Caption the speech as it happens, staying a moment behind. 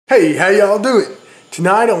Hey, how y'all doing?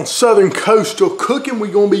 Tonight on Southern Coastal Cooking,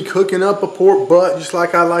 we're going to be cooking up a pork butt just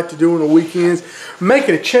like I like to do on the weekends.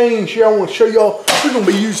 Making a change here, I want to show y'all, we're going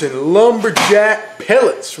to be using LumberJack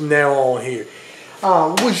pellets from now on here.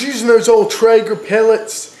 Was using those old Traeger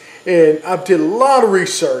pellets, and I did a lot of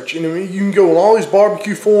research. And I mean, you can go on all these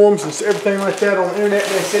barbecue forums and everything like that on the internet,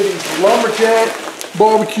 and they say these LumberJack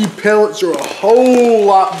barbecue pellets are a whole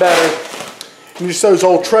lot better. And just those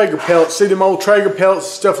old Traeger pellets. See, them old Traeger pellets,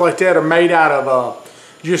 stuff like that, are made out of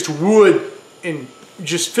just wood and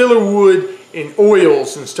just filler wood and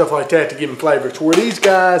oils and stuff like that to give them flavor. To where these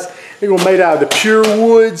guys, they're gonna be made out of the pure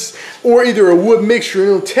woods or either a wood mixture, and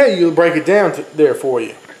it'll tell you, it'll break it down there for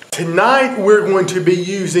you. Tonight we're going to be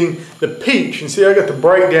using the peach, and see, I got to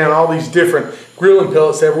break down all these different grilling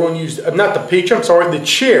pellets that everyone used. Not the peach, I'm sorry, the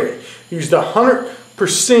cherry. Used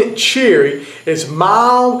 100% cherry. It's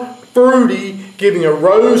mild, fruity, giving a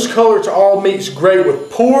rose color to all meats, great with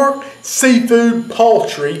pork, seafood,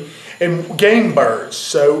 poultry, and game birds.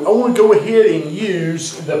 So I want to go ahead and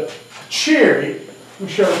use the cherry. Let me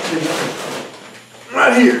show it to you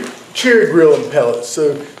right here. Cherry grilling pellets.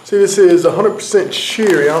 So see, this is 100%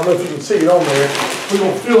 cherry. I don't know if you can see it on there. We're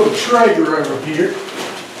going to fill the Traeger over here.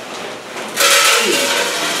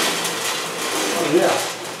 Oh yeah,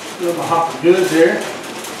 fill my hopper good there.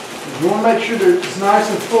 You want to make sure that it's nice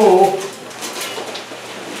and full,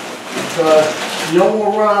 because you don't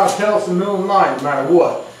want to run out of pellets in the middle of the night no matter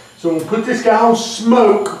what. So we'll put this guy on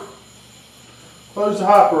smoke, close the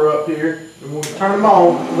hopper up here, and we'll turn him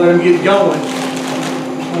on and let him get going.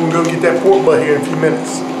 We're going to go get that pork butt here in a few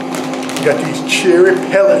minutes. We got these cherry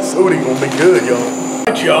pellets. Oh, they're going to be good, y'all.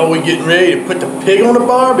 Alright, y'all, we're getting ready to put the pig on the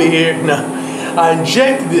barbie here. Now, I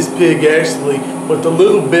injected this pig actually with a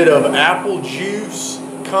little bit of apple juice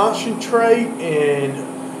concentrate and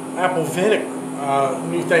apple vinegar.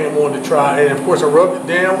 New thing I wanted to try, and of course I rubbed it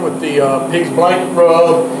down with the pig's blanket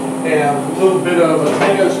rub and a little bit of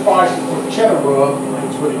mango spices with cheddar rub, I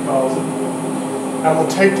think is what he calls it. I'm going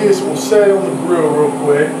to take this, we'll set it on the grill real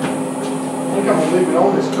quick. I think I'm going to leave it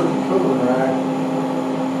on this cooking rack.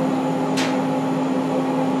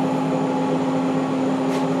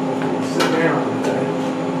 Sit down with that.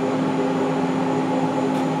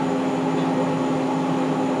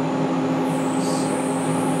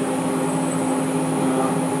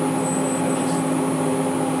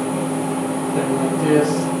 Like this,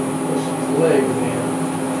 push his legs in.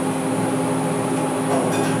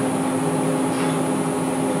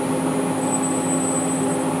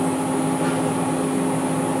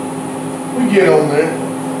 We get on there.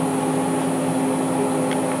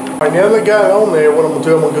 Alright, now that I got it on there, what I'm going to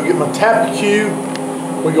do, I'm going to go get my tap cue.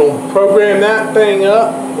 We're going to program that thing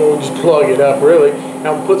up, and we'll just plug it up really. And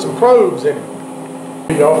I'm going to put some probes in it.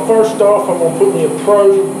 Y'all, first off, I'm going to put me a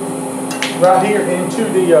probe right here into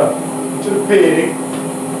the pig,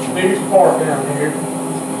 biggest part down here.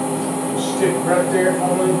 Stick right there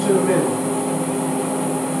only into the middle.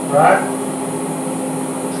 Right?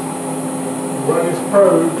 Run this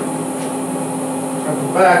probe at the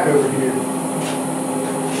back over here.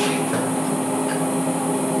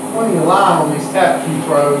 Plenty of line on these tap key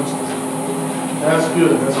probes. That's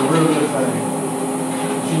good. That's a real good thing.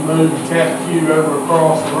 If you move the tap cue over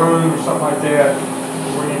across the room or something like that,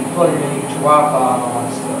 where you can plug it in, get your Wi-Fi and all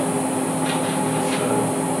that stuff.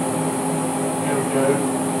 Good.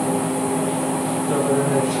 So I'm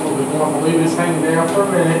going to leave this hanging down for a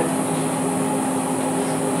minute.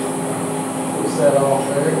 Push that off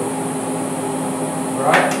there.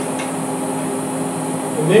 Right?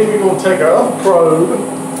 And then we're going to take our other probe.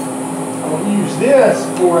 I'm going to use this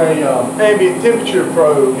for a ambient temperature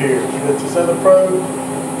probe here. You got this other probe.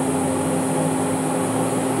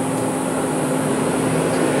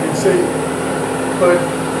 So you can see, put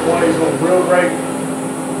one of these little real great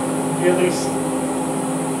gillies.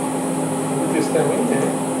 This thing in there.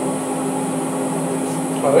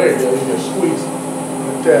 Oh, there you go. You just squeeze it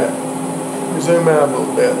like that. Zoom out a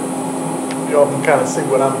little bit. Y'all can kind of see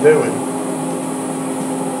what I'm doing.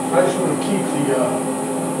 I just want to keep the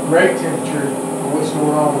rate temperature of what's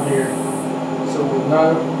going on here, so we'll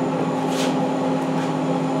know.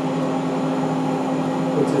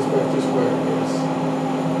 Put this back this way, I guess.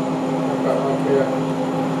 About like that.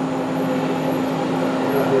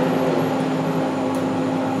 Right here.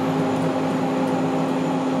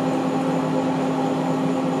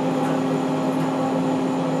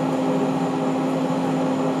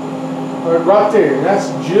 Right there, and that's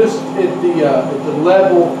just at the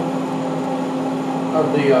level of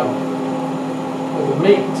the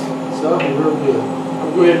meat. So that'll be real good.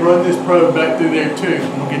 I'll go ahead and run this probe back through there too,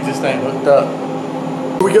 and we'll get this thing hooked up.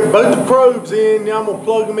 We got both the probes in. Now I'm gonna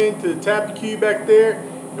plug them into the tap cue back there,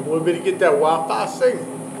 and we'll be able to get that Wi-Fi signal.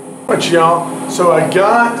 Alright y'all, so I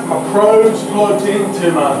got my probes plugged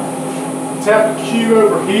into my Q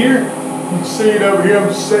over here. You can see it over here. I'm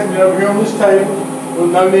just setting it over here on this table.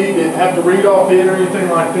 With no need to have to read off it or anything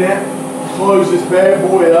like that. Close this bad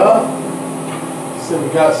boy up. So we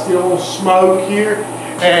got still a little smoke here.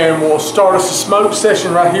 And we'll start us a smoke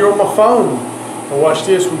session right here on my phone. And watch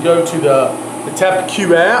this, we go to the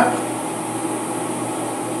Q app.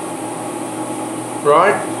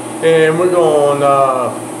 Right? And we're going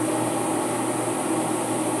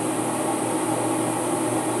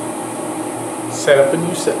set up a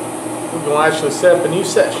new session. We're going to actually set up a new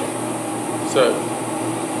session. So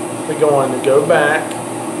we're going to go back,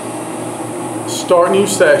 start new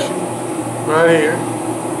session right here,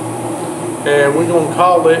 and we're going to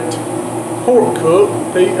call it Pork Cook,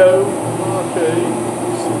 P-O-R-K.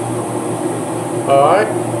 Alright,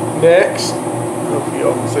 next. Hopefully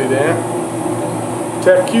y'all can see that.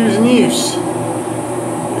 Tap Q's in use.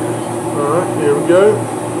 Alright, here we go.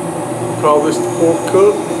 Call this the Pork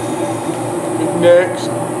Cook. Next.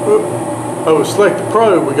 Oh, select the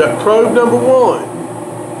probe. We got probe number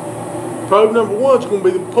 1. Probe number 1 is going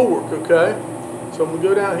to be the pork, okay? So I'm going to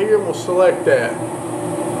go down here and we'll select that.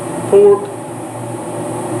 Pork,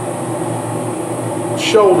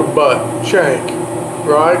 shoulder butt, shank,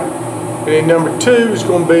 right? And then number 2 is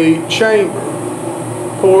going to be chamber.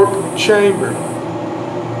 Pork, chamber.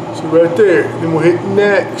 So right there. Then we'll hit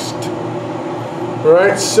next.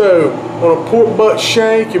 Alright, so on a pork butt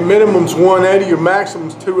shank, your minimum's 180, your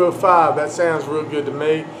maximum's 205. That sounds real good to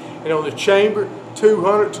me. And on the chamber,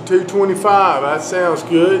 200 to 225. That sounds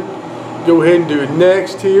good. Go ahead and do it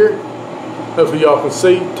next here. Hopefully y'all can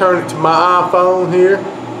see. Turn it to my iPhone here.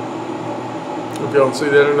 If y'all can see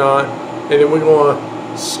that or not. And then we're going to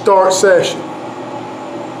start session.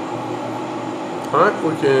 Alright,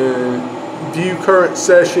 we can view current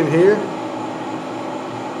session here.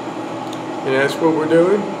 And that's what we're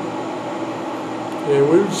doing. And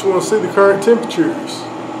we just want to see the current temperatures.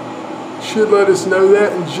 Should let us know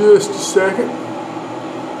that in just a second.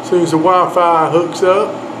 As soon as the Wi-Fi hooks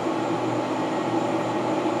up.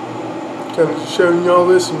 Kind of just showing y'all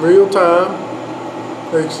this in real time.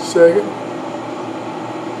 Takes a second.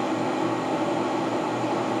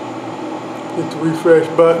 Hit the refresh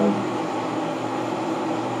button.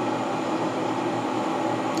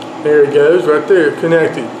 There it goes, right there,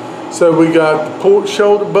 connected. So we got the pork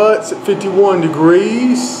shoulder butts at 51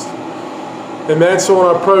 degrees. And that's on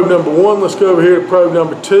our probe number 1. Let's go over here to probe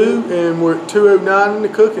number 2. And we're at 209 in the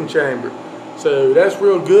cooking chamber. So that's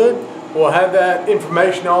real good. We'll have that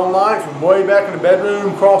information online from way back in the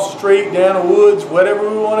bedroom, across the street, down the woods, whatever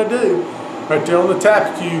we want to do. Right there on the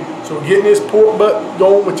Q. So we're getting this pork butt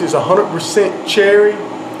going, which is 100% cherry.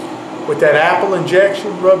 With that apple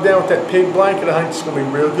injection rubbed down with that pig blanket. I think it's going to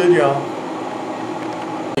be real good, y'all.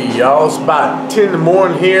 Y'all, it's about 10 in the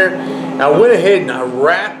morning here. I went ahead and I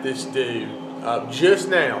wrapped this dude up just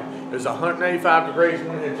now. It was 185 degrees. I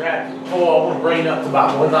went ahead and wrapped it. Oh, I want to bring it up to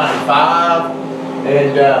about 195.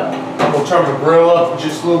 And I'm going to turn the grill up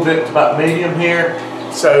just a little bit to about medium here.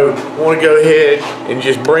 So I want to go ahead and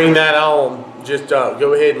just bring that on. Just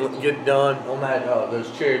go ahead and get it done on that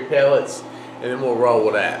those cherry pellets. And then we'll roll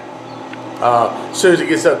with that. As soon as it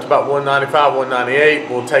gets up to about 195, 198,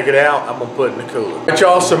 we'll take it out. I'm going to put it in the cooler. Alright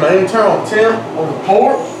y'all, so my internal temp on the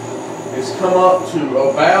pork has come up to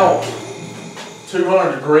about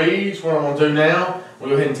 200 degrees. What I'm going to do now, we'll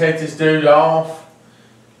go ahead and take this dude off.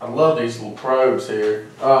 I love these little probes here.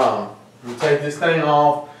 We'll take this thing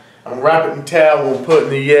off. I'm going to wrap it in towel. We'll put it in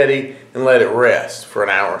the Yeti and let it rest for an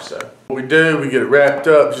hour or so. What we do, we get it wrapped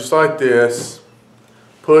up just like this.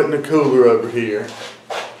 Put it in the cooler over here.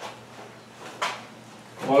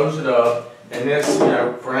 Close it up, and this, you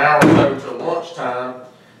know, for an hour or so until lunchtime,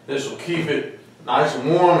 this will keep it nice and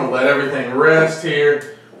warm and let everything rest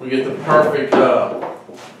here. We get the perfect,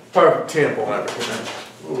 perfect temp on everything.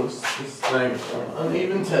 Ooh, this thing is on an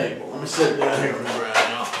uneven table. Let me sit down here on the ground,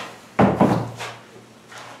 y'all.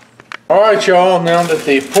 All right, y'all. Now that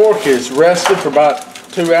the pork is rested for about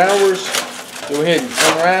 2 hours, go ahead and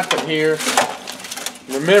unwrap it here.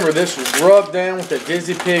 Remember, this was rubbed down with that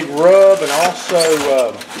Dizzy Pig rub, and also,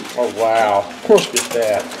 oh wow, look at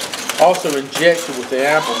that. Also injected with the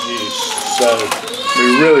apple juice, so it'll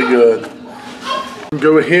be really good.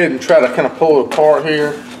 Go ahead and try to kind of pull it apart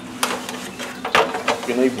here.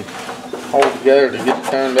 You can even hold it together to get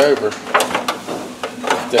it turned over. Look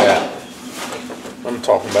at that. I'm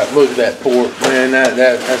talking about. Look at that pork, man.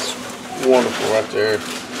 That's wonderful right there.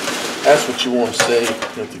 That's what you want to see.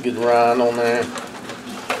 Got the good rind on there.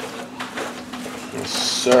 Yes,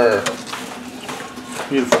 sir.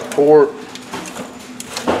 Beautiful pork.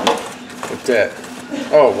 at that.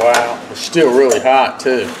 Oh wow, it's still really hot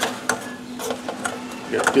too.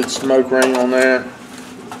 Got good smoke ring on there.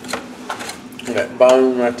 And that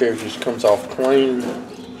bone right there just comes off clean.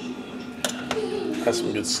 That's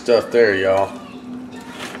some good stuff there, y'all.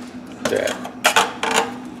 That.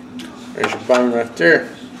 There's your bone right there.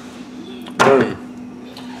 Boom.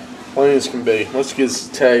 Plain as can be. Let's get this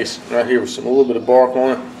taste right here with a little bit of bark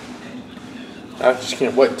on it. I just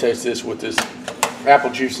can't wait to taste this with this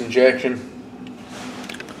apple juice injection.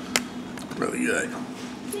 Really good.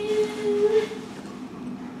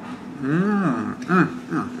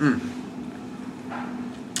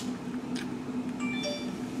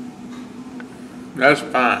 That's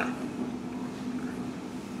fine.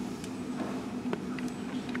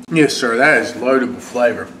 Yes, sir. That is loaded with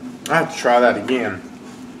flavor. I have to try that again.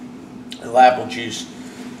 The apple juice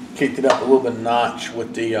kicked it up a little bit of notch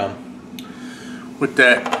with the with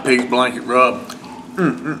that pig's blanket rub.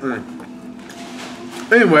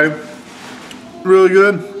 Anyway, really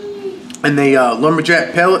good. And the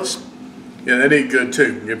LumberJack pellets, yeah, they did good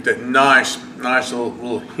too. Give that nice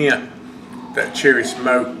little hint. That cherry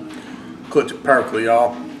smoke cooked it perfectly,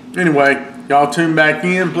 y'all. Anyway, y'all tune back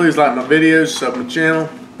in. Please like my videos, sub my channel.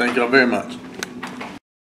 Thank y'all very much.